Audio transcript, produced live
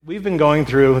We've been going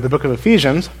through the book of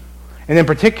Ephesians, and in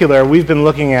particular, we've been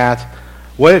looking at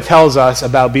what it tells us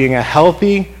about being a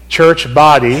healthy church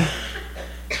body.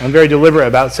 I'm very deliberate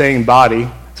about saying body.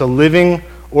 It's a living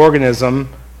organism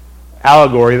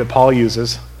allegory that Paul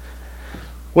uses.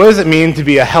 What does it mean to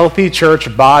be a healthy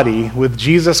church body with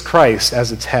Jesus Christ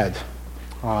as its head?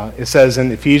 It says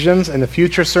in Ephesians, in the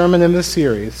future sermon in this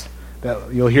series,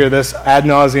 that you'll hear this ad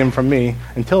nauseum from me.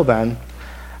 Until then,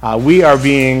 we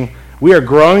are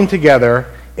growing together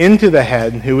into the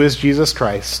head, who is Jesus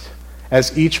Christ,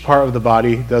 as each part of the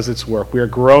body does its work. We are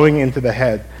growing into the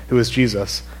head, who is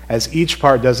Jesus, as each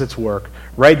part does its work,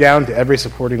 right down to every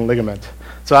supporting ligament.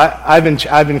 So I've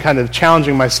been kind of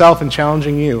challenging myself and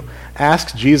challenging you.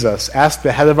 Ask Jesus, ask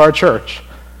the head of our church,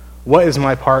 what is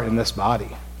my part in this body?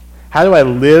 How do I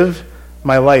live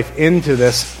my life into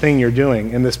this thing you're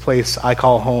doing, in this place I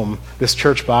call home, this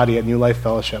church body at New Life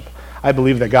Fellowship? I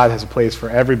believe that God has a place for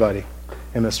everybody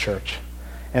in this church,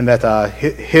 and that the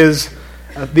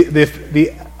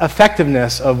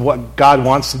effectiveness of what God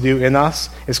wants to do in us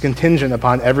is contingent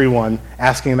upon everyone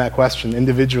asking that question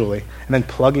individually and then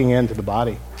plugging into the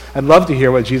body. I'd love to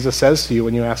hear what Jesus says to you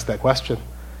when you ask that question.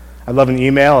 I'd love an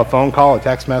email, a phone call, a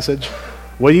text message.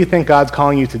 What do you think God's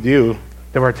calling you to do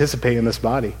to participate in this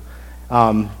body?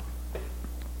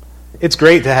 It's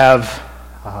great to have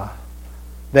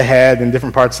the head and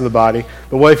different parts of the body,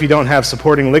 but what if you don't have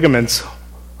supporting ligaments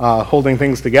holding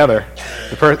things together?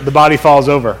 The body falls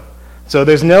over. So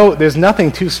there's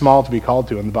nothing too small to be called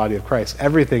to in the body of Christ.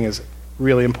 Everything is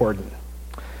really important.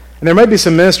 And there might be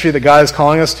some ministry that God is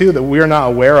calling us to that we're not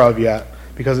aware of yet,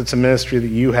 because it's a ministry that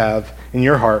you have in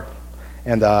your heart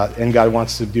and God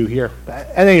wants to do here. At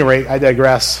any rate, I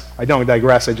digress. I don't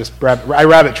digress, I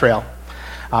rabbit trail.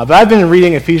 But I've been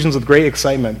reading Ephesians with great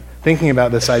excitement, thinking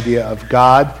about this idea of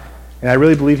God, and I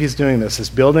really believe he's doing this,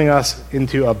 is building us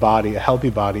into a body, a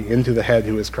healthy body, into the head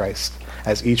who is Christ,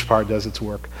 as each part does its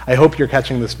work. I hope you're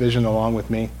catching this vision along with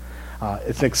me.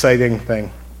 It's an exciting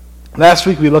thing. Last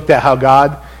week we looked at how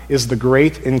God is the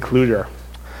great includer.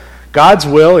 God's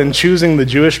will in choosing the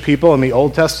Jewish people in the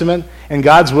Old Testament, and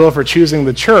God's will for choosing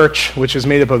the church, which is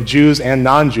made up of Jews and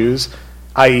non-Jews,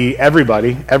 i.e.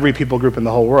 everybody, every people group in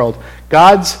the whole world.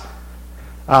 God's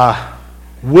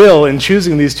will in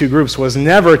choosing these two groups was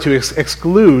never to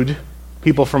exclude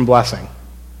people from blessing.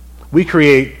 We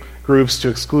create groups to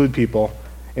exclude people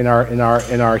in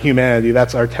our humanity.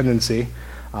 That's our tendency.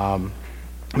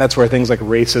 That's where things like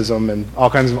racism and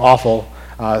all kinds of awful,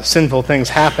 sinful things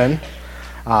happen.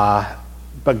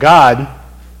 But God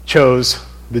chose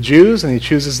the Jews and he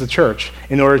chooses the church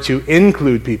in order to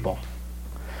include people.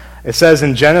 It says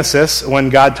in Genesis, when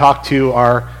God talked to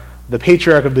the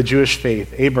patriarch of the Jewish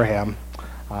faith, Abraham,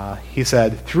 he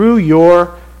said, through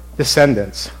your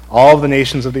descendants, all of the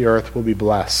nations of the earth will be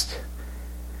blessed.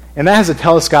 And that has a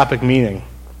telescopic meaning.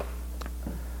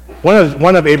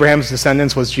 One of Abraham's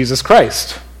descendants was Jesus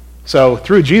Christ. So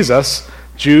through Jesus,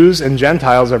 Jews and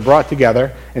Gentiles are brought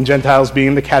together, and Gentiles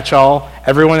being the catch-all,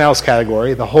 everyone else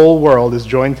category, the whole world is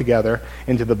joined together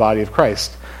into the body of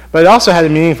Christ. But it also had a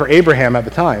meaning for Abraham at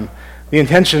the time. The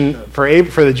intention for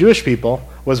the Jewish people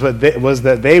was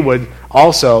that they would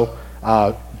also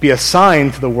be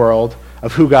assigned to the world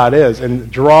of who God is and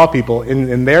draw people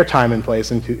in their time and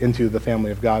place into the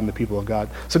family of God and the people of God.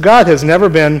 So God has never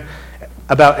been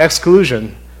about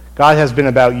exclusion. God has been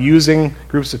about using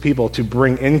groups of people to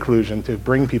bring inclusion, to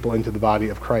bring people into the body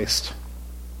of Christ.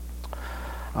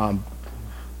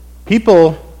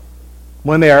 People,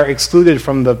 when they are excluded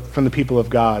from the people of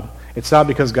God, it's not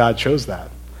because God chose that.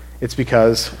 It's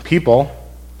because people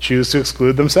choose to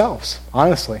exclude themselves,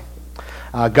 honestly.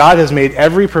 God has made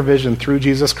every provision through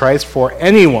Jesus Christ for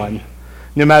anyone,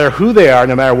 no matter who they are,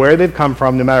 no matter where they've come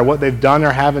from, no matter what they've done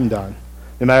or haven't done,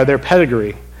 no matter their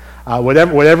pedigree,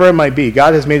 whatever it might be.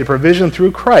 God has made a provision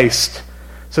through Christ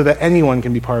so that anyone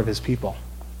can be part of his people.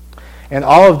 And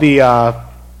all of the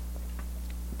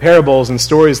parables and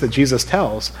stories that Jesus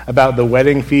tells about the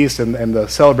wedding feast and the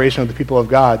celebration of the people of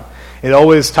God, it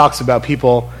always talks about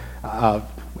people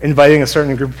inviting a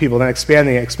certain group of people, then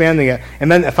expanding it,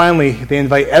 and then finally they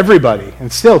invite everybody,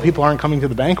 and still people aren't coming to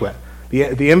the banquet.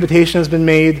 The invitation has been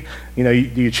made. Do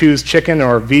you choose chicken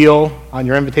or veal on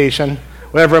your invitation?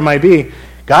 Whatever it might be.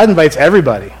 God invites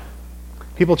everybody.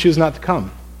 People choose not to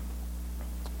come.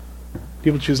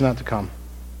 People choose not to come.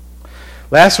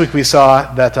 Last week we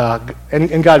saw that,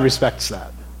 and God respects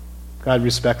that. God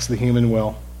respects the human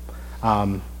will.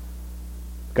 God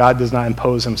does not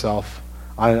impose himself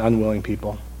on an unwilling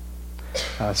people.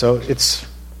 So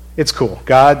it's cool.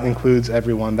 God includes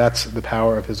everyone. That's the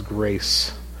power of his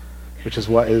grace, which is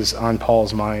what is on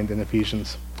Paul's mind in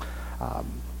Ephesians.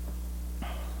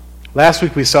 Last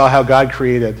week we saw how God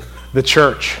created the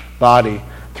church body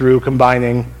through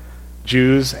combining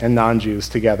Jews and non-Jews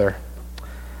together.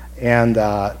 And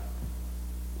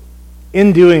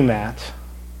in doing that,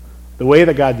 the way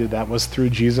that God did that was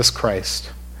through Jesus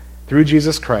Christ. Through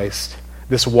Jesus Christ,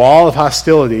 this wall of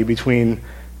hostility between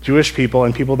Jewish people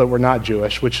and people that were not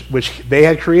Jewish, which they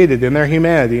had created in their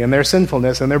humanity and their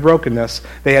sinfulness and their brokenness,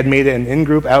 they had made it an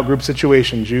in-group, out-group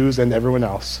situation, Jews and everyone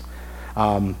else.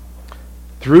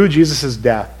 Through Jesus'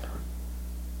 death,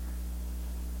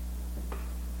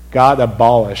 God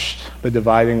abolished the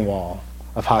dividing wall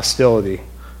of hostility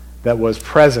that was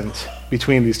present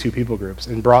between these two people groups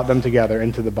and brought them together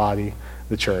into the body,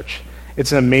 the church.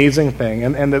 It's an amazing thing.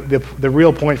 And the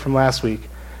real point from last week,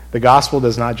 the gospel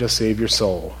does not just save your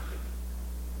soul,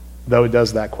 though it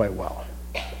does that quite well.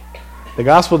 The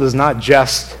gospel does not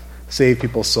just save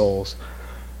people's souls.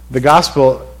 The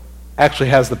gospel actually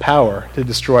has the power to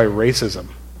destroy racism.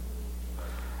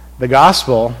 The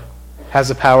gospel has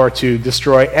the power to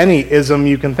destroy any ism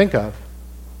you can think of.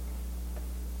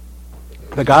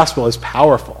 The gospel is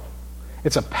powerful.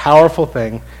 It's a powerful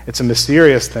thing. It's a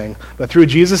mysterious thing. But through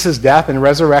Jesus' death and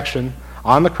resurrection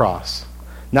on the cross,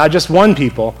 not just one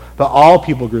people, but all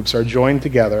people groups are joined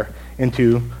together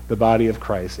into the body of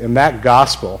Christ. And that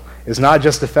gospel is not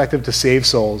just effective to save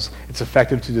souls, it's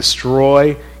effective to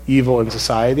destroy evil in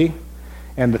society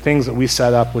and the things that we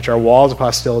set up, which are walls of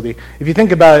hostility. If you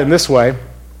think about it in this way,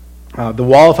 the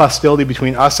wall of hostility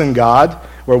between us and God,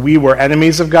 where we were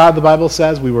enemies of God, the Bible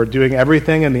says, we were doing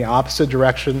everything in the opposite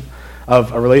direction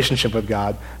of a relationship with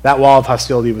God, that wall of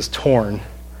hostility was torn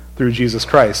through Jesus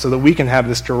Christ so that we can have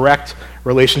this direct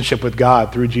relationship with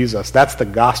God through Jesus. That's the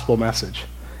gospel message.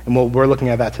 And we're looking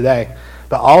at that today.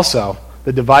 But also,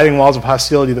 the dividing walls of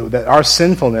hostility that our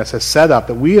sinfulness has set up,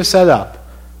 that we have set up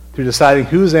through deciding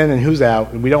who's in and who's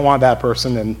out, and we don't want that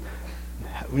person, and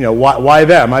why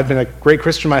them? I've been a great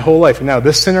Christian my whole life, and now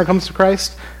this sinner comes to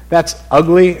Christ? That's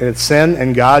ugly, and it's sin,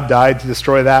 and God died to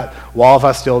destroy that wall of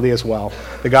hostility as well.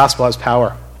 The gospel has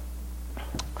power.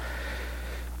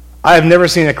 I have never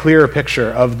seen a clearer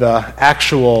picture of the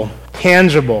actual,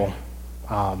 tangible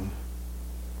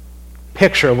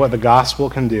picture of what the gospel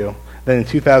can do than in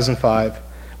 2005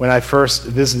 when I first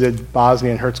visited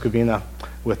Bosnia and Herzegovina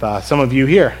with some of you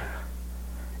here.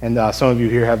 And some of you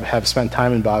here have spent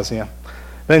time in Bosnia.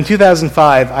 But in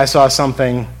 2005, I saw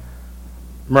something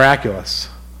miraculous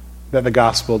that the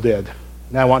gospel did.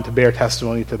 And I want to bear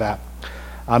testimony to that.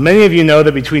 Many of you know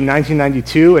that between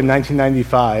 1992 and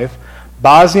 1995,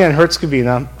 Bosnia and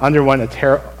Herzegovina underwent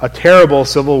a terrible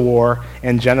civil war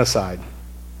and genocide.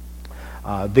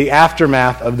 The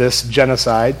aftermath of this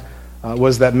genocide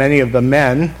was that many of the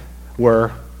men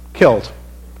were killed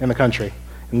in the country,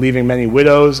 and leaving many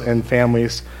widows and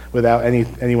families without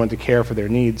anyone to care for their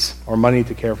needs or money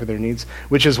to care for their needs,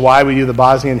 which is why we do the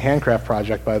Bosnian Handcraft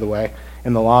Project, by the way,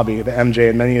 in the lobby, that MJ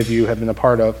and many of you have been a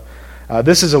part of.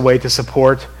 This is a way to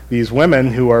support these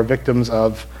women who are victims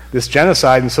of this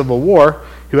genocide and civil war,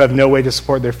 who have no way to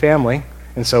support their family.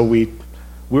 And so we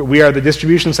are the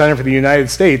distribution center for the United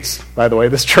States, by the way,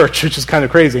 this church, which is kind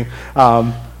of crazy.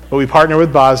 But we partner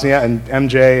with Bosnia and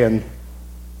MJ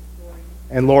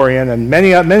and Lorian and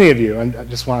many of you. And I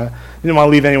didn't want to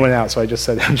leave anyone out, so I just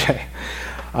said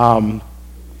MJ.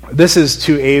 This is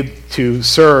to aid, to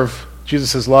serve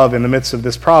Jesus' love in the midst of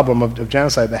this problem of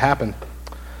genocide that happened.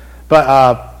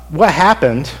 But what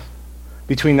happened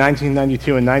between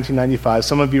 1992 and 1995,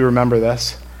 some of you remember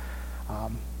this.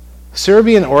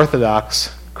 Serbian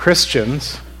Orthodox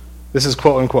Christians, this is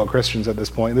quote-unquote Christians at this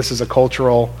point, this is a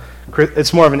cultural,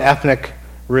 it's more of an ethnic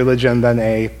religion than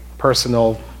a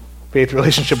personal faith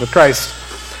relationship with Christ.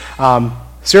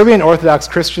 Serbian Orthodox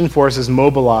Christian forces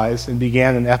mobilized and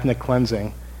began an ethnic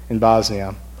cleansing in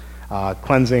Bosnia.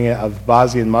 Cleansing it of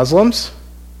Bosnian Muslims,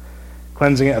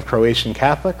 cleansing it of Croatian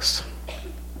Catholics.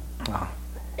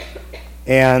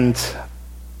 And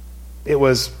it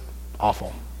was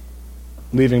awful,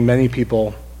 leaving many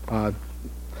people.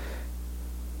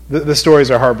 The stories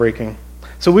are heartbreaking.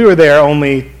 So we were there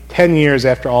only 10 years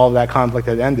after all of that conflict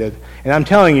had ended. And I'm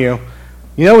telling you,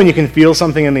 when you can feel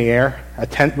something in the air,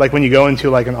 like when you go into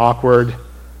like an awkward,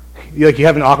 you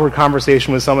have an awkward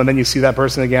conversation with someone, then you see that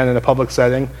person again in a public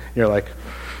setting, you're like,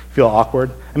 feel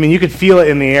awkward. I mean, you could feel it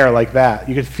in the air like that.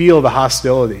 You could feel the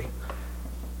hostility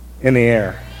in the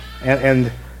air.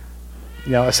 And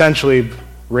essentially,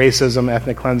 racism,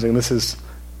 ethnic cleansing, this is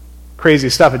crazy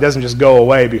stuff. It doesn't just go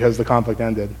away because the conflict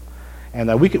ended.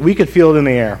 And we could feel it in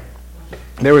the air.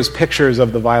 There was pictures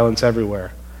of the violence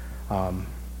everywhere.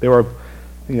 There were,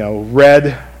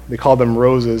 red, they called them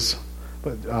roses,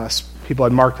 but people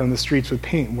had marked on the streets with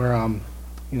paint where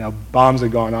bombs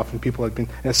had gone off and and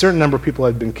a certain number of people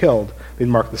had been killed, they'd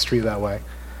mark the street that way.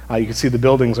 You could see the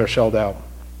buildings are shelled out.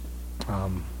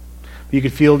 You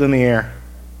could feel it in the air.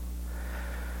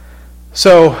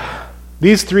 So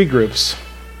these three groups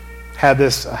had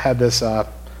this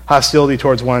hostility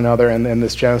towards one another, and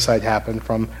this genocide happened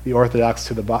from the Orthodox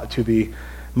to the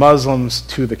Muslims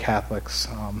to the Catholics.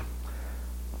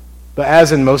 But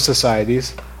as in most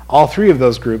societies, all three of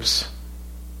those groups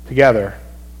together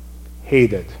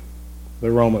hated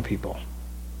the Roma people.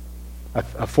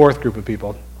 A fourth group of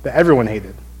people that everyone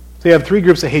hated. So you have three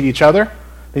groups that hate each other,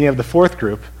 then you have the fourth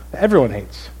group that everyone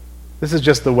hates. This is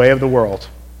just the way of the world,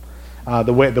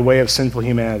 the way of sinful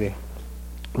humanity.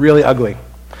 Really ugly.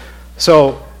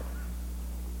 So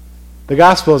the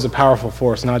gospel is a powerful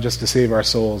force, not just to save our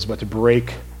souls, but to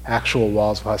break actual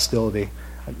walls of hostility.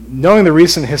 Knowing the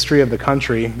recent history of the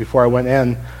country before I went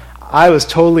in, I was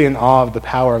totally in awe of the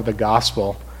power of the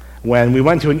gospel. When we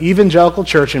went to an evangelical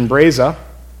church in Breza,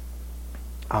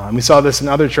 and we saw this in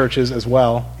other churches as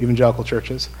well, evangelical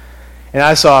churches, and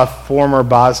I saw former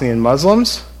Bosnian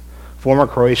Muslims, former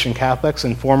Croatian Catholics,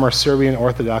 and former Serbian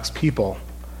Orthodox people,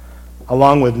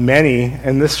 along with many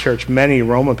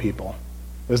Roma people.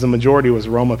 The majority was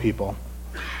Roma people,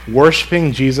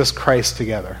 worshiping Jesus Christ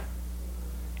together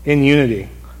in unity.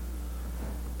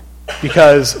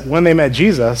 Because when they met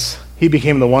Jesus, he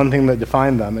became the one thing that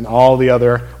defined them, and all the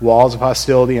other walls of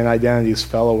hostility and identities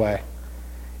fell away.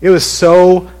 It was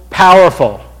so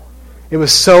powerful. It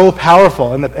was so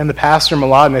powerful. And the pastor,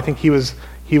 Mladen, I think he was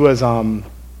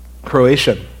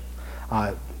Croatian.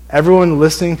 Everyone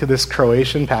listening to this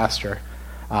Croatian pastor,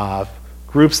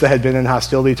 groups that had been in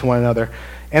hostility to one another,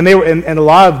 and they were, and a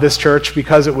lot of this church,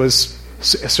 because it was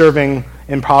serving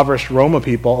impoverished Roma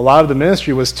people, a lot of the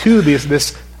ministry was to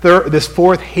this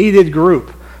fourth hated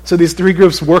group. So these three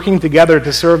groups working together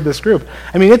to serve this group.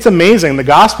 I mean, it's amazing. The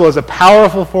gospel is a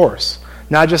powerful force,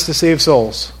 not just to save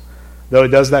souls, though it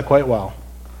does that quite well,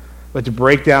 but to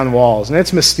break down walls. And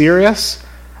it's mysterious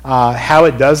how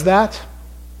it does that,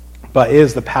 but it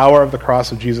is the power of the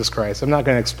cross of Jesus Christ. I'm not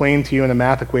going to explain to you in a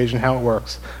math equation how it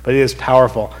works, but it is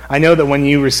powerful. I know that when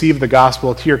you receive the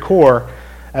gospel to your core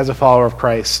as a follower of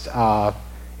Christ,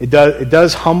 it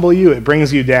does humble you. It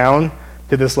brings you down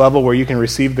to this level where you can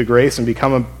receive the grace and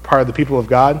become a part of the people of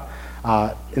God.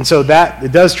 And so that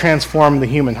it does transform the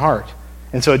human heart.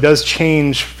 And so it does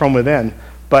change from within.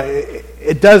 But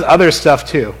it does other stuff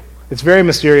too. It's very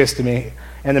mysterious to me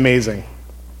and amazing.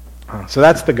 So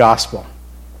that's the gospel.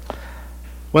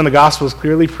 When the gospel is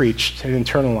clearly preached and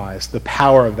internalized, the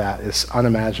power of that is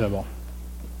unimaginable.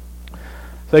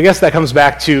 So I guess that comes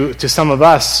back to some of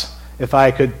us, if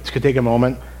I could take a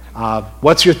moment.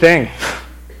 What's your thing?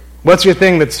 What's your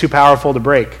thing that's too powerful to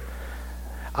break?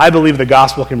 I believe the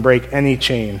gospel can break any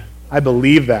chain. I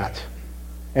believe that.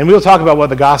 And we'll talk about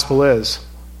what the gospel is.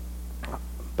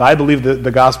 But I believe that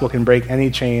the gospel can break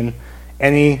any chain,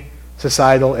 any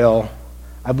societal ill.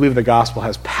 I believe the gospel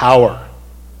has power.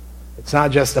 It's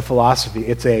not just a philosophy.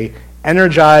 It's a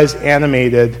energized,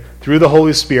 animated, through the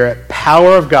Holy Spirit,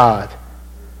 power of God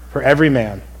for every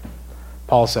man,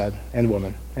 Paul said, and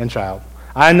woman, and child.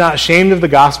 I am not ashamed of the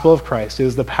gospel of Christ. It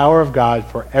is the power of God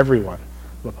for everyone,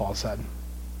 what Paul said.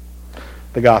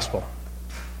 The gospel.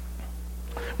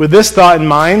 With this thought in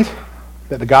mind,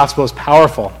 that the gospel is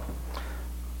powerful,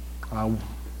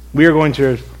 we are going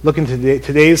to look into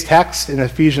today's text in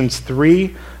Ephesians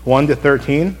 3,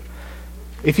 1-13.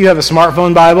 If you have a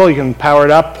smartphone Bible, you can power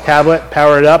it up, tablet,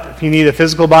 power it up. If you need a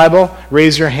physical Bible,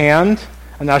 raise your hand.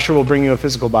 An usher will bring you a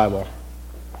physical Bible.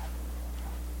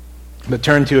 But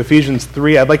turn to Ephesians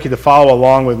 3. I'd like you to follow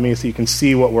along with me so you can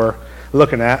see what we're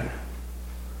looking at.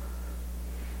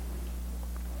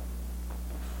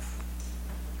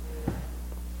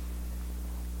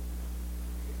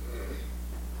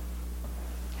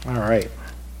 All right.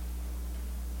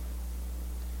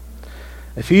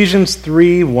 Ephesians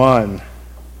 3:1.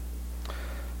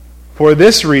 For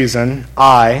this reason,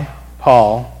 I,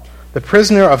 Paul, the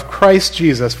prisoner of Christ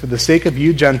Jesus, for the sake of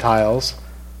you Gentiles,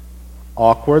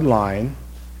 awkward line,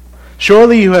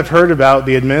 surely you have heard about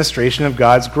the administration of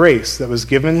God's grace that was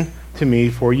given to me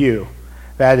for you.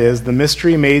 That is, the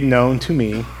mystery made known to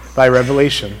me by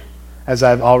revelation, as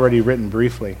I've already written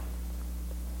briefly.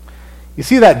 You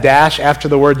see that dash after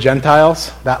the word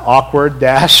Gentiles? That awkward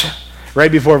dash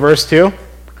right before verse 2?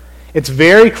 It's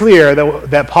very clear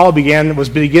that Paul was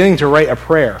beginning to write a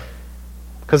prayer,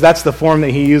 because that's the form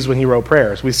that he used when he wrote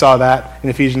prayers. We saw that in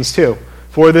Ephesians 2.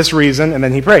 For this reason, and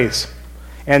then he prays.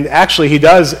 And actually, he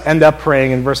does end up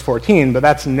praying in verse 14, but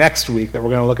that's next week that we're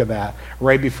going to look at that,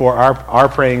 right before our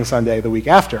praying Sunday the week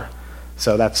after.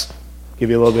 So that's give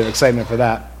you a little bit of excitement for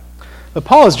that. But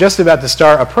Paul is just about to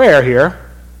start a prayer here.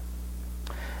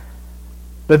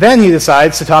 But then he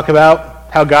decides to talk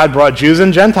about how God brought Jews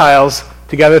and Gentiles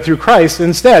together through Christ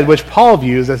instead, which Paul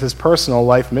views as his personal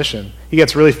life mission. He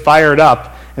gets really fired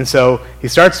up, and so he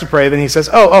starts to pray. Then he says,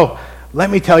 let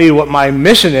me tell you what my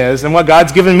mission is and what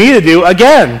God's given me to do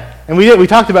again. And we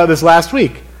talked about this last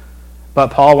week,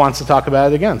 but Paul wants to talk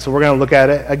about it again. So we're going to look at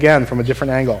it again from a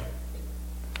different angle.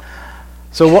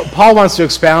 So what Paul wants to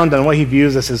expound on what he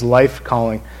views as his life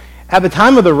calling. At the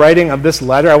time of the writing of this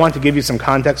letter, I want to give you some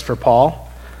context for Paul.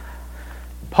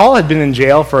 Paul had been in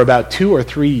jail for about 2 or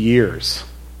 3 years.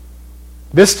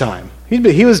 This time.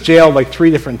 He was jailed like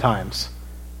 3 different times.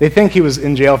 They think he was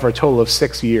in jail for a total of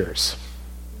 6 years.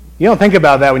 You don't think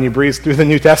about that when you breeze through the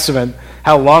New Testament,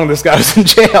 how long this guy was in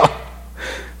jail.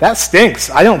 That stinks.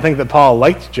 I don't think that Paul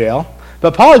liked jail.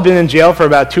 But Paul had been in jail for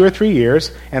about 2 or 3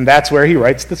 years, and that's where he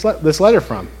writes this letter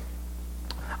from.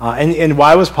 And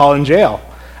why was Paul in jail?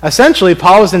 Essentially,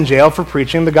 Paul was in jail for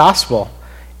preaching the gospel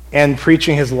and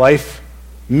preaching his life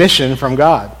mission from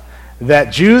God,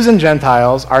 that Jews and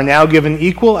Gentiles are now given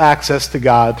equal access to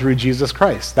God through Jesus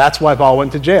Christ. That's why Paul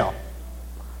went to jail.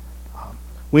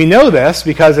 We know this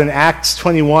because in Acts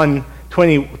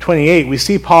 28, we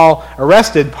see Paul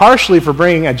arrested partially for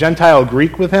bringing a Gentile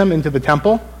Greek with him into the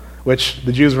temple, which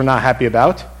the Jews were not happy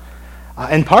about,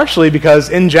 and partially because,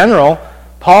 in general,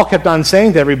 Paul kept on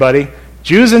saying to everybody,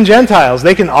 Jews and Gentiles,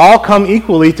 they can all come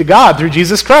equally to God through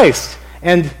Jesus Christ.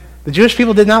 And the Jewish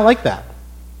people did not like that.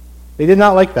 They did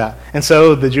not like that. And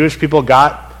so the Jewish people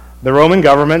got the Roman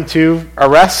government to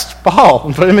arrest Paul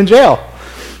and put him in jail.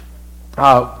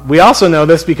 We also know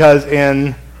this because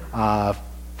in 1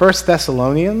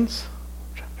 Thessalonians,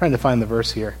 I'm trying to find the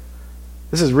verse here.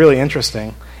 This is really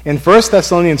interesting. In 1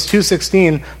 Thessalonians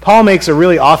 2:16, Paul makes a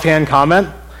really offhand comment.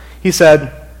 He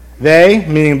said, they,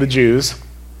 meaning the Jews,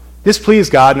 displease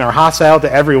God and are hostile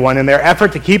to everyone in their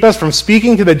effort to keep us from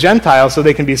speaking to the Gentiles so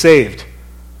they can be saved.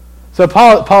 So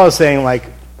Paul is saying,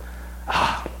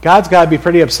 God's got to be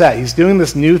pretty upset. He's doing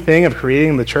this new thing of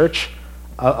creating the church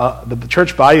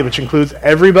body, which includes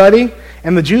everybody,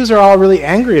 and the Jews are all really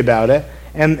angry about it,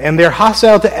 and they're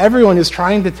hostile to everyone who's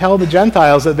trying to tell the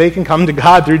Gentiles that they can come to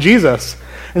God through Jesus.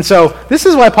 And so this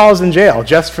is why Paul's in jail,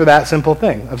 just for that simple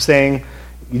thing of saying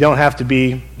you don't have to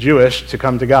be Jewish to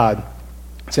come to God,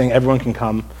 saying everyone can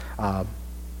come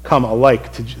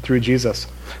alike through Jesus.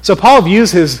 So Paul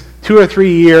views his 2 or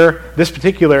 3 year, this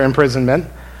particular imprisonment,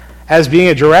 as being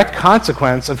a direct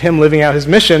consequence of him living out his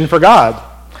mission for God,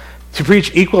 to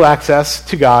preach equal access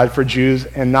to God for Jews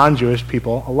and non-Jewish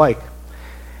people alike.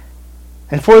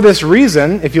 And for this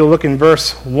reason, if you look in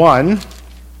verse 1,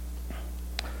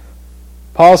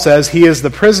 Paul says he is the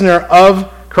prisoner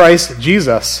of Christ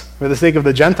Jesus for the sake of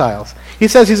the Gentiles. He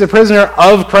says he's a prisoner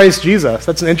of Christ Jesus.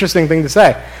 That's an interesting thing to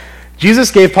say. Jesus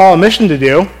gave Paul a mission to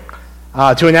do,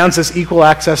 to announce this equal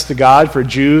access to God for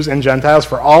Jews and Gentiles,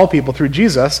 for all people through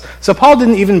Jesus. So Paul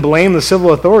didn't even blame the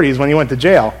civil authorities when he went to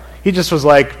jail. He just was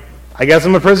like, I guess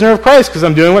I'm a prisoner of Christ because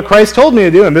I'm doing what Christ told me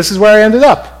to do, and this is where I ended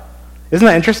up. Isn't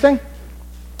that interesting?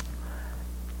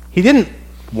 He didn't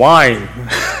whine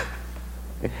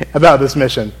about this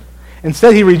mission.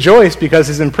 Instead, he rejoiced because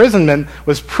his imprisonment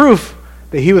was proof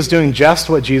that he was doing just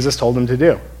what Jesus told him to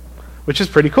do, which is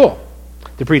pretty cool.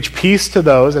 To preach peace to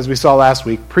those, as we saw last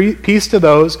week, peace to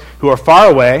those who are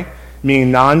far away,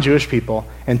 meaning non-Jewish people,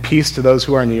 and peace to those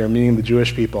who are near, meaning the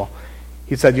Jewish people.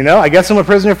 He said, I guess I'm a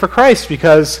prisoner for Christ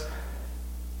because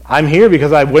I'm here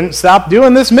because I wouldn't stop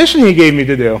doing this mission he gave me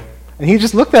to do. And he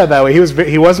just looked at it that way.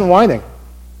 He wasn't whining.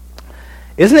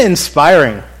 Isn't it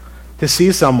inspiring to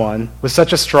see someone with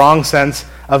such a strong sense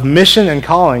of mission and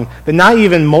calling that not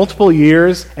even multiple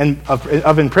years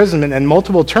of imprisonment and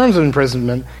multiple terms of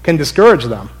imprisonment can discourage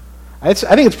them? I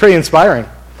think it's pretty inspiring.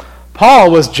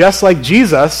 Paul was just like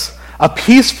Jesus, a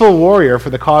peaceful warrior for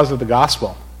the cause of the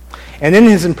gospel. And in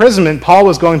his imprisonment, Paul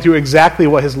was going through exactly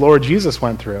what his Lord Jesus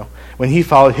went through when he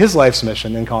followed his life's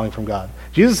mission and calling from God.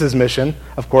 Jesus' mission,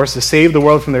 of course, to save the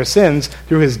world from their sins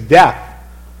through his death.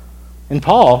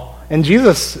 And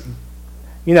Jesus,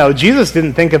 Jesus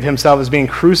didn't think of himself as being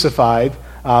crucified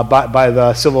by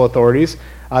the civil authorities.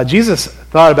 Jesus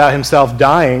thought about himself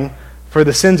dying for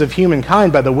the sins of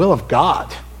humankind by the will of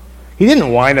God. He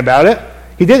didn't whine about it.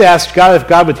 He did ask God if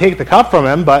God would take the cup from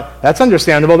him, but that's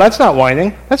understandable. That's not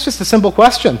whining. That's just a simple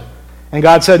question. And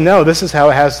God said, no, this is how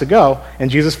it has to go. And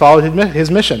Jesus followed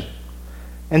his mission.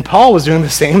 And Paul was doing the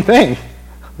same thing.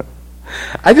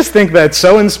 I just think that it's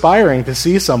so inspiring to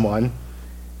see someone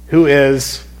who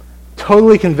is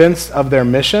totally convinced of their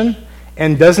mission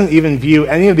and doesn't even view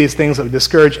any of these things that would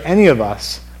discourage any of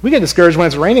us. We get discouraged when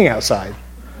it's raining outside.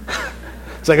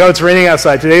 It's like, oh, it's raining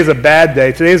outside. Today's a bad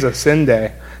day. Today's a sin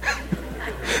day.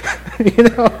 You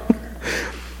know?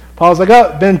 Paul's like,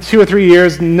 oh, been 2 or 3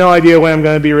 years, no idea when I'm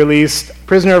going to be released.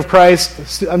 Prisoner of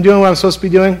Christ, I'm doing what I'm supposed to be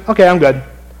doing. Okay, I'm good.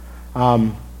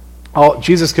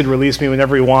 Jesus could release me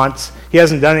whenever he wants. He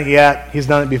hasn't done it yet. He's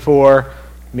done it before.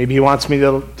 Maybe he wants me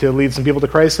to lead some people to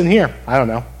Christ in here. I don't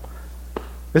know.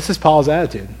 This is Paul's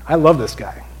attitude. I love this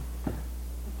guy.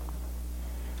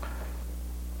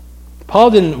 Paul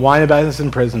didn't whine about his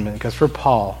imprisonment because for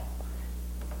Paul,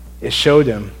 it showed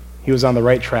him he was on the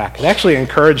right track. It actually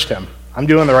encouraged him. I'm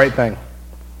doing the right thing.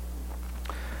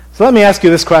 So let me ask you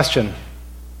this question.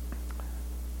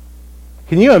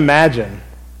 Can you imagine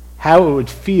how it would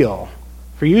feel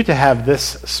for you to have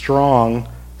this strong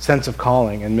sense of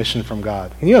calling and mission from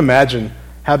God? Can you imagine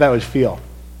how that would feel?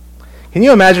 Can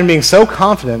you imagine being so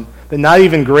confident that not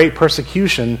even great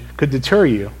persecution could deter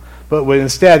you, but would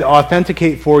instead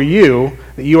authenticate for you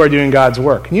that you are doing God's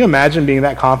work? Can you imagine being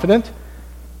that confident?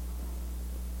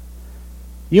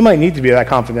 You might need to be that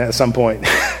confident at some point.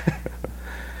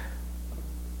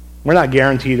 We're not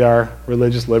guaranteed our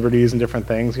religious liberties and different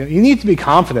things. You need to be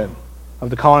confident of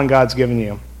the calling God's given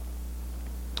you.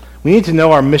 We need to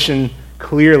know our mission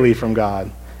clearly from God,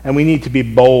 and we need to be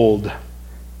bold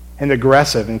and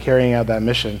aggressive in carrying out that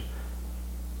mission.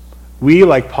 We,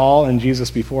 like Paul and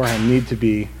Jesus before him, need to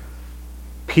be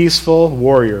peaceful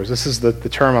warriors. This is the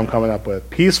term I'm coming up with.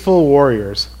 Peaceful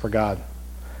warriors for God.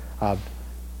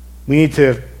 We need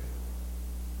to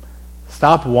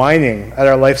stop whining at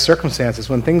our life circumstances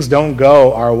when things don't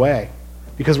go our way,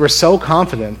 because we're so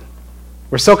confident.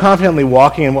 We're so confidently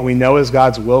walking in what we know is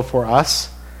God's will for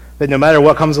us that no matter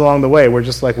what comes along the way, we're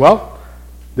just like, well,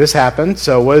 this happened,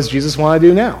 so what does Jesus want to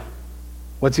do now?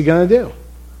 What's he going to do?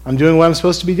 I'm doing what I'm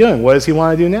supposed to be doing. What does he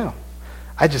want to do now?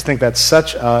 I just think that's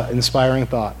such an inspiring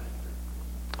thought.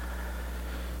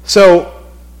 So,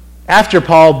 after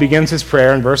Paul begins his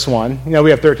prayer in verse 1, we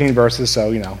have 13 verses,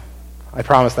 so, I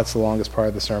promise that's the longest part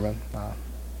of the sermon.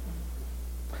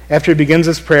 After he begins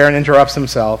his prayer and interrupts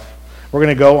himself, we're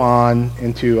going to go on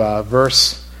into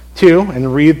verse 2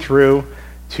 and read through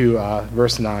to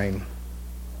verse 9.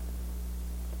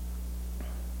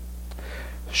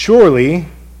 Surely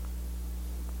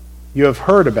you have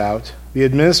heard about the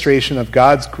administration of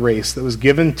God's grace that was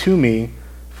given to me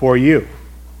for you.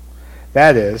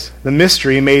 That is, the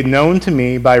mystery made known to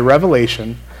me by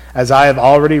revelation, as I have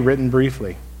already written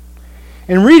briefly.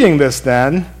 In reading this,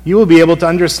 then, you will be able to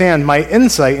understand my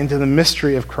insight into the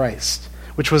mystery of Christ,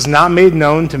 which was not made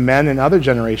known to men in other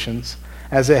generations,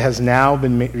 as it has now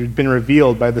been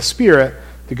revealed by the Spirit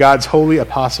to God's holy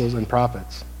apostles and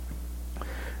prophets.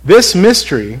 This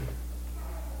mystery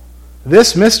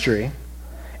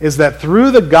is that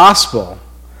through the gospel,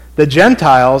 the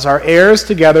Gentiles are heirs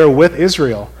together with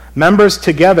Israel, members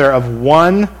together of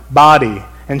one body,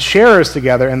 and sharers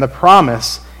together in the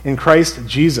promise in Christ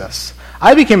Jesus.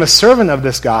 I became a servant of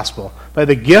this gospel by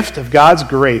the gift of God's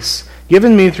grace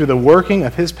given me through the working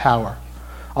of his power.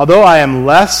 Although I am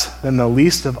less than the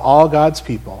least of all God's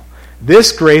people,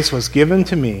 this grace was given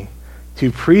to me to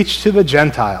preach to the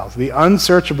Gentiles the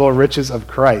unsearchable riches of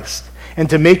Christ, and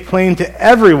to make plain to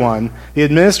everyone the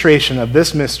administration of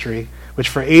this mystery, which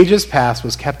for ages past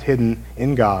was kept hidden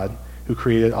in God, who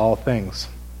created all things.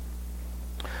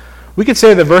 We could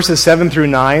say that verses 7 through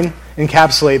 9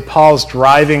 encapsulate Paul's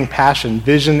driving passion,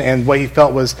 vision, and what he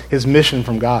felt was his mission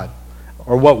from God,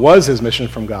 or what was his mission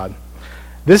from God.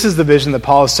 This is the vision that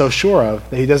Paul is so sure of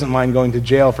that he doesn't mind going to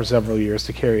jail for several years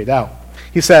to carry it out.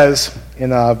 He says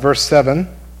in verse 7,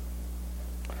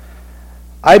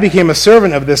 I became a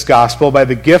servant of this gospel by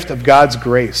the gift of God's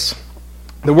grace.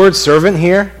 The word servant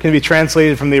here can be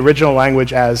translated from the original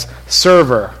language as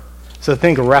server. So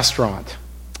think restaurant.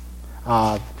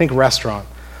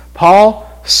 Paul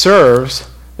serves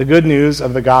the good news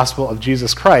of the gospel of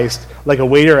Jesus Christ like a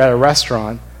waiter at a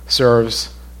restaurant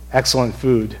serves excellent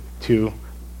food to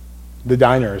the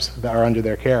diners that are under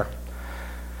their care.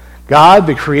 God,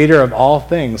 the creator of all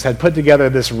things, had put together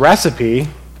this recipe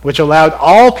which allowed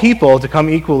all people to come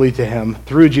equally to him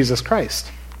through Jesus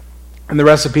Christ. And the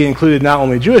recipe included not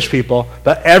only Jewish people,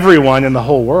 but everyone in the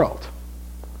whole world.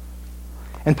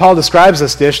 And Paul describes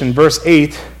this dish in verse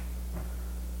 8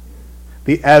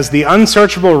 as the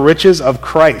unsearchable riches of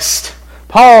Christ.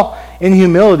 Paul, in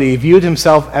humility, viewed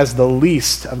himself as the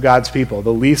least of God's people,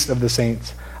 the least of the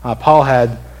saints. Paul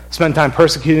had spent time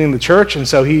persecuting the church, and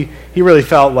so he really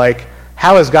felt like,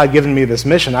 how has God given me this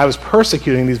mission? I was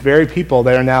persecuting these very people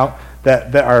that are now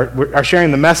that are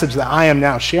sharing the message that I am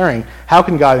now sharing. How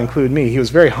can God include me? He was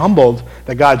very humbled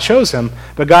that God chose him,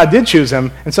 but God did choose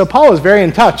him, and so Paul was very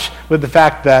in touch with the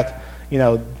fact that,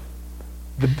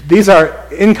 These are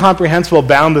incomprehensible,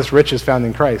 boundless riches found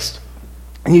in Christ.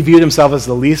 And he viewed himself as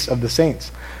the least of the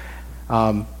saints.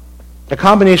 A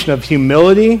combination of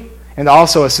humility and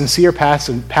also a sincere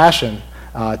passion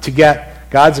to get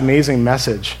God's amazing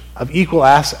message of equal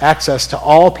access to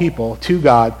all people to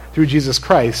God through Jesus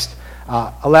Christ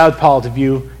allowed Paul to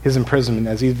view his imprisonment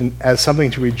as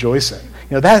something to rejoice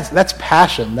in. That's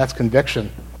passion, that's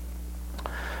conviction.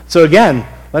 So again,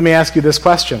 let me ask you this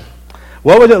question.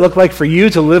 What would it look like for you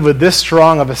to live with this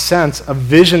strong of a sense of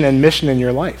vision and mission in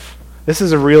your life? This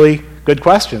is a really good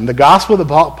question. The gospel that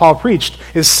Paul preached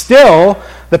is still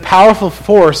the powerful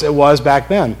force it was back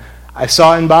then. I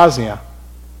saw it in Bosnia.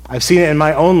 I've seen it in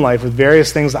my own life with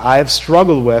various things that I have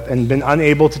struggled with and been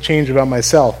unable to change about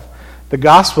myself. The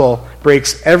gospel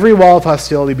breaks every wall of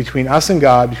hostility between us and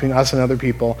God, between us and other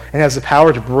people, and has the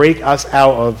power to break us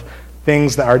out of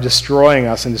things that are destroying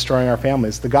us and destroying our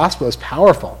families. The gospel is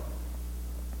powerful.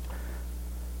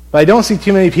 But I don't see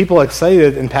too many people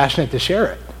excited and passionate to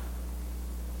share it.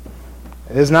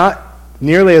 There's not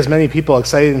nearly as many people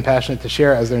excited and passionate to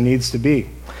share as there needs to be.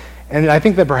 And I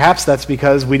think that perhaps that's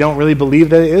because we don't really believe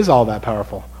that it is all that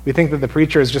powerful. We think that the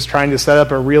preacher is just trying to set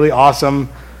up a really awesome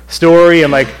story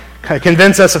and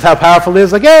convince us of how powerful it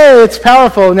is. Like, hey, it's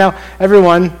powerful. Now,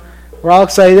 everyone, we're all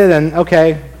excited and,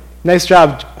 okay, nice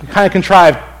job. Kind of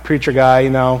contrived, preacher guy,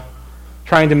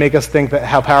 trying to make us think that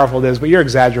how powerful it is, but you're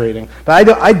exaggerating. But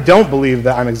I don't believe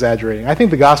that I'm exaggerating. I think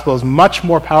the gospel is much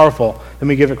more powerful than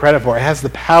we give it credit for. It has the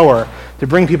power to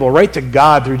bring people right to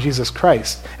God through Jesus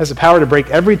Christ. It has the power to break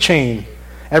every chain,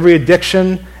 every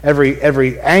addiction,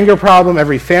 every anger problem,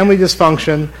 every family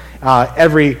dysfunction,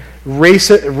 every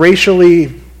racism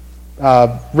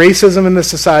in the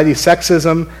society,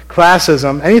 sexism,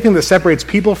 classism, anything that separates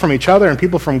people from each other and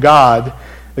people from God.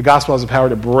 The gospel has the power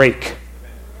to break.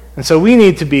 And so we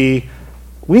need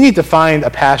to find a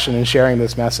passion in sharing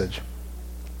this message.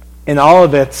 In all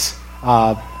of its,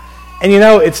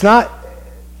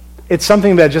 it's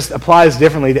something that just applies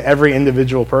differently to every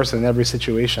individual person in every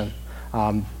situation.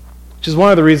 Which is one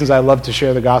of the reasons I love to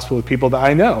share the gospel with people that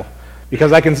I know.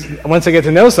 Because once I get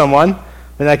to know someone,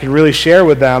 then I can really share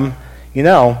with them,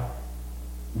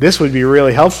 this would be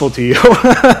really helpful to you.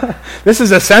 This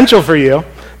is essential for you.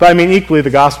 But equally,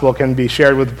 the gospel can be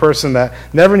shared with a person that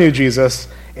never knew Jesus,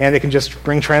 and it can just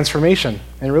bring transformation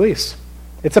and release.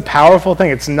 It's a powerful thing.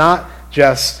 It's not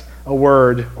just a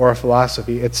word or a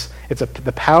philosophy. It's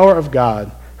the power of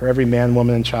God for every man,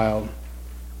 woman, and child.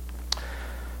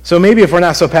 So maybe if we're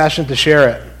not so passionate to share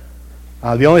it,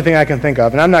 the only thing I can think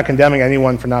of, and I'm not condemning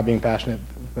anyone for not being passionate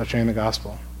about sharing the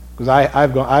gospel, because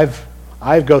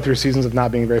I go through seasons of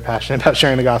not being very passionate about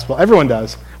sharing the gospel. Everyone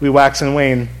does. We wax and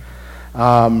wane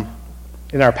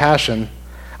in our passion.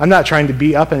 I'm not trying to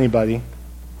beat up anybody,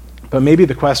 but maybe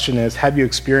the question is, have you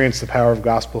experienced the power of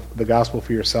the gospel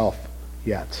for yourself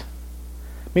yet?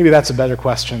 Maybe that's a better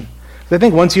question. Because I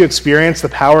think once you experience the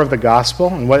power of the gospel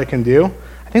and what it can do,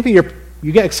 I think that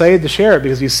you get excited to share it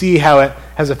because you see how it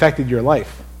has affected your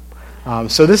life.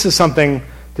 So this is something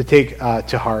to take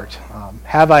to heart.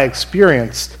 Have I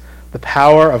experienced the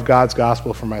power of God's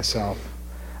gospel for myself?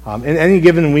 In any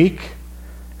given week,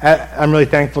 I'm really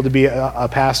thankful to be a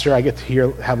pastor. I get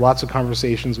to have lots of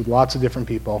conversations with lots of different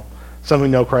people, some who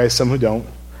know Christ, some who don't.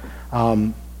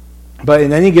 But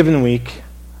in any given week,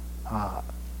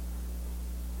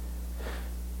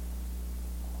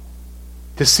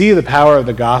 to see the power of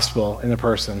the gospel in a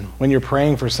person when you're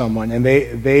praying for someone and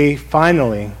they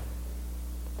finally,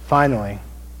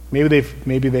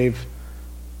 maybe they've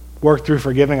worked through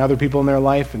forgiving other people in their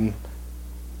life, and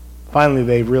finally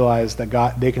they realize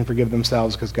that they can forgive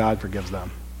themselves because God forgives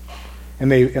them.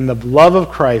 And the love of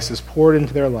Christ is poured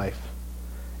into their life.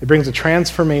 It brings a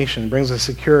transformation, brings a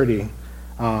security.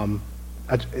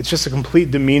 It's just a complete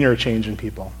demeanor change in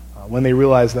people when they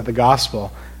realize that the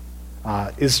gospel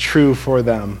is true for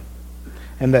them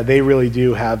and that they really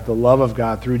do have the love of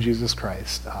God through Jesus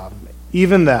Christ.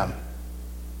 Even them,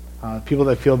 people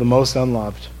that feel the most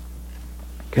unloved,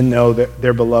 can know that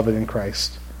they're beloved in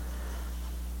Christ.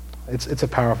 It's a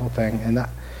powerful thing. And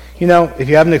if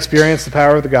you haven't experienced the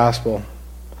power of the gospel,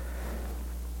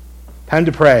 time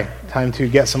to pray. Time to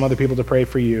get some other people to pray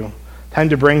for you. Time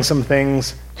to bring some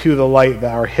things to the light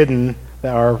that are hidden,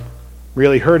 that are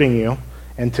really hurting you,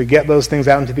 and to get those things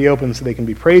out into the open so they can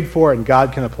be prayed for and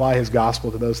God can apply his gospel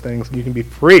to those things and you can be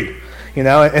free.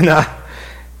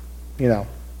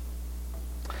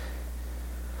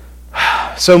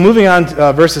 So moving on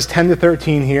to verses 10 to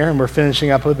 13 here, and we're finishing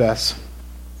up with this.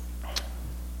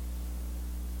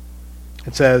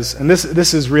 It says, and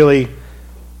this is really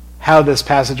how this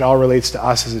passage all relates to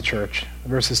us as a church.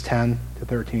 Verses 10 to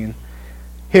 13.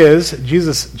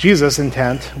 Jesus'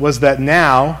 intent was that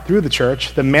now, through the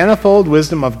church, the manifold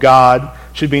wisdom of God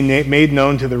should be made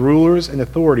known to the rulers and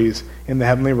authorities in the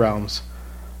heavenly realms,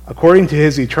 according to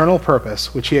his eternal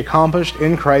purpose, which he accomplished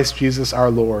in Christ Jesus our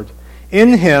Lord.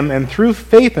 In him and through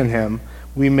faith in him,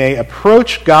 we may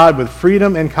approach God with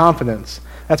freedom and confidence.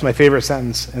 That's my favorite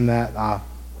sentence in that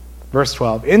verse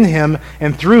 12. In him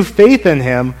and through faith in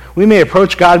him, we may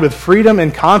approach God with freedom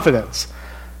and confidence.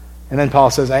 And then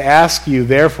Paul says, I ask you,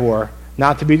 therefore,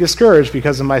 not to be discouraged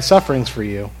because of my sufferings for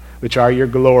you, which are your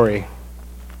glory.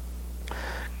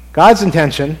 God's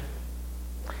intention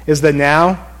is that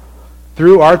now,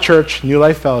 through our church, New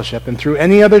Life Fellowship, and through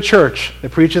any other church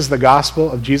that preaches the gospel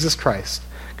of Jesus Christ,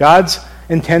 God's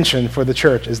intention for the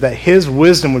church is that his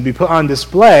wisdom would be put on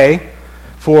display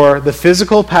for the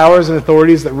physical powers and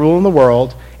authorities that rule in the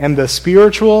world and the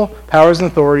spiritual powers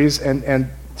and authorities and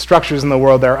structures in the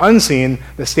world that are unseen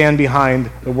that stand behind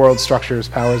the world's structures,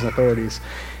 powers, and authorities.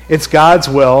 It's God's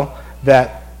will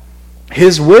that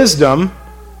his wisdom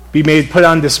be put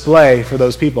on display for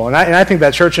those people. And I think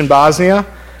that church in Bosnia,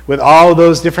 with all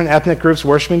those different ethnic groups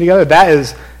worshiping together,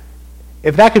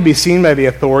 if that could be seen by the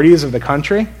authorities of the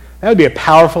country, that would be a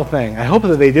powerful thing. I hope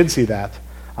that they did see that.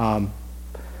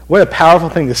 What a powerful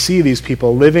thing to see these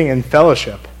people living in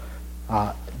fellowship.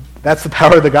 That's the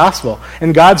power of the gospel.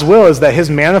 And God's will is that his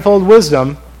manifold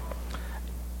wisdom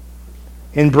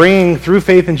in bringing, through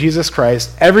faith in Jesus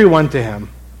Christ, everyone to him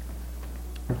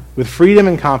with freedom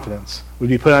and confidence would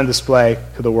be put on display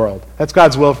to the world. That's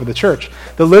God's will for the church.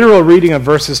 The literal reading of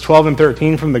verses 12 and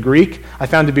 13 from the Greek I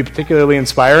found to be particularly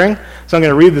inspiring, so I'm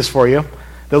going to read this for you.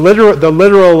 The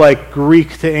literal like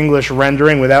Greek to English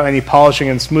rendering without any polishing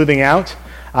and smoothing out,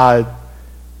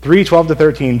 3:12 to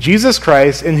 13. Jesus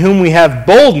Christ, in whom we have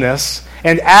boldness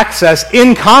and access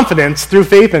in confidence through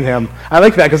faith in him. I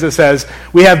like that because it says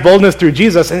we have boldness through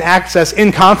Jesus and access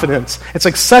in confidence. It's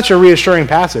like such a reassuring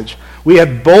passage. We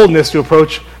have boldness to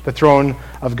approach the throne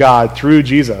of God through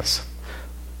Jesus.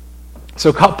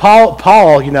 So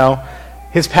Paul,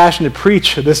 his passion to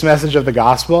preach this message of the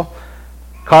gospel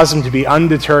caused him to be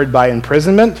undeterred by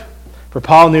imprisonment. For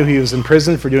Paul knew he was in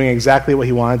prison for doing exactly what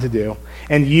he wanted to do.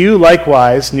 And you,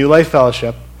 likewise, New Life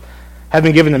Fellowship, have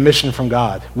been given a mission from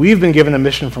God. We've been given a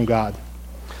mission from God.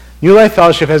 New Life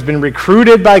Fellowship has been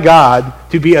recruited by God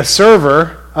to be a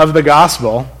server of the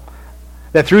gospel,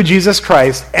 that through Jesus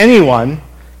Christ, anyone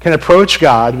can approach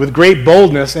God with great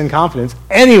boldness and confidence.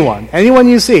 Anyone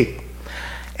you see.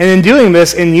 And in doing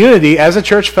this in unity as a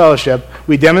church fellowship,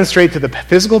 we demonstrate to the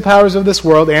physical powers of this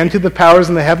world and to the powers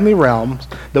in the heavenly realms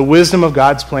the wisdom of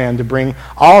God's plan to bring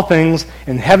all things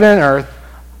in heaven and earth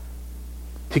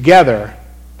together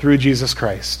through Jesus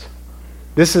Christ.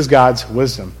 This is God's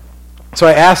wisdom. So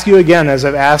I ask you again, as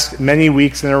I've asked many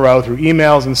weeks in a row through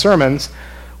emails and sermons,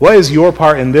 what is your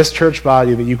part in this church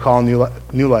body that you call New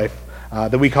Life,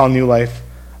 that we call New Life,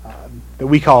 that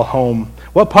we call home?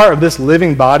 What part of this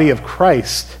living body of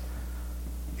Christ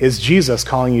is Jesus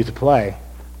calling you to play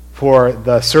for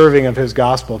the serving of his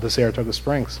gospel to Saratoga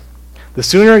Springs? The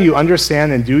sooner you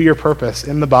understand and do your purpose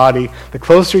in the body, the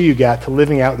closer you get to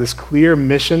living out this clear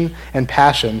mission and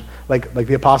passion like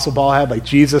the Apostle Paul had, like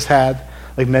Jesus had,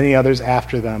 like many others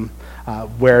after them,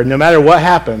 where no matter what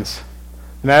happens,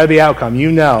 no matter the outcome,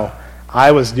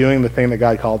 I was doing the thing that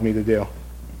God called me to do.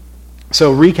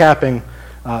 So recapping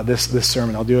this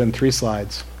sermon, I'll do it in 3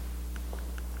 slides.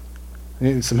 I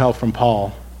need some help from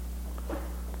Paul.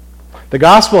 The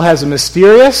gospel has a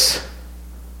mysterious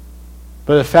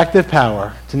but effective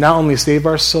power to not only save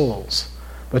our souls,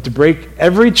 but to break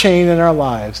every chain in our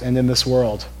lives and in this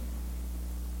world.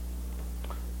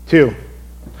 2,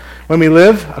 when we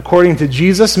live according to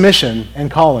Jesus' mission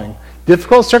and calling,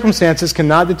 difficult circumstances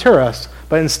cannot deter us,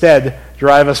 but instead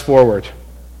drive us forward.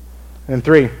 And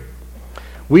 3,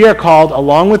 we are called,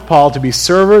 along with Paul, to be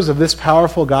servers of this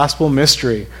powerful gospel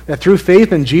mystery, that through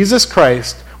faith in Jesus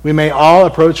Christ, we may all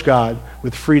approach God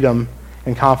with freedom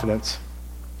and confidence.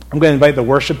 I'm going to invite the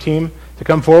worship team to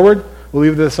come forward. We'll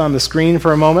leave this on the screen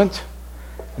for a moment,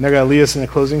 and they're going to lead us in a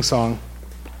closing song.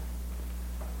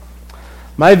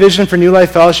 My vision for New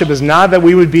Life Fellowship is not that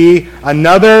we would be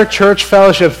another church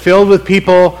fellowship filled with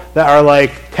people that are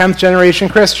like 10th generation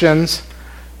Christians.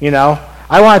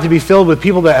 I want it to be filled with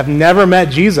people that have never met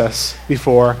Jesus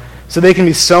before so they can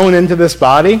be sown into this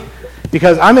body,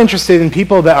 because I'm interested in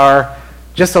people that are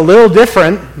just a little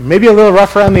different, maybe a little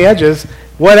rough around the edges,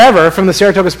 whatever, from the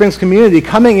Saratoga Springs community,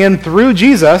 coming in through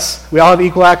Jesus. We all have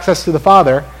equal access to the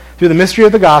Father, through the mystery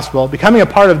of the gospel, becoming a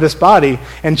part of this body,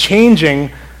 and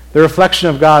changing the reflection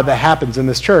of God that happens in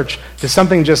this church to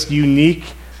something just unique.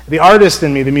 The artist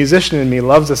in me, the musician in me,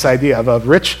 loves this idea of a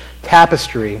rich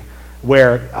tapestry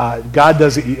where God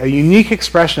does a unique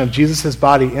expression of Jesus'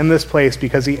 body in this place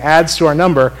because he adds to our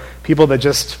number people that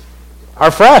just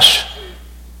are fresh.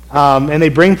 And they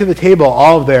bring to the table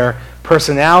all of their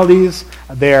personalities,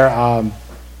 their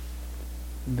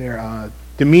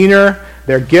demeanor,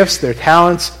 their gifts, their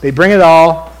talents. They bring it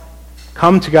all,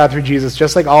 come to God through Jesus,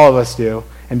 just like all of us do,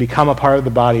 and become a part of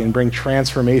the body and bring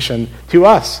transformation to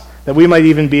us, that we might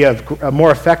even be a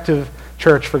more effective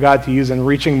church for God to use in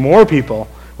reaching more people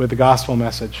with the gospel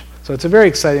message. So it's a very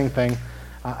exciting thing.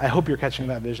 I hope you're catching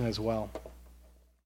that vision as well.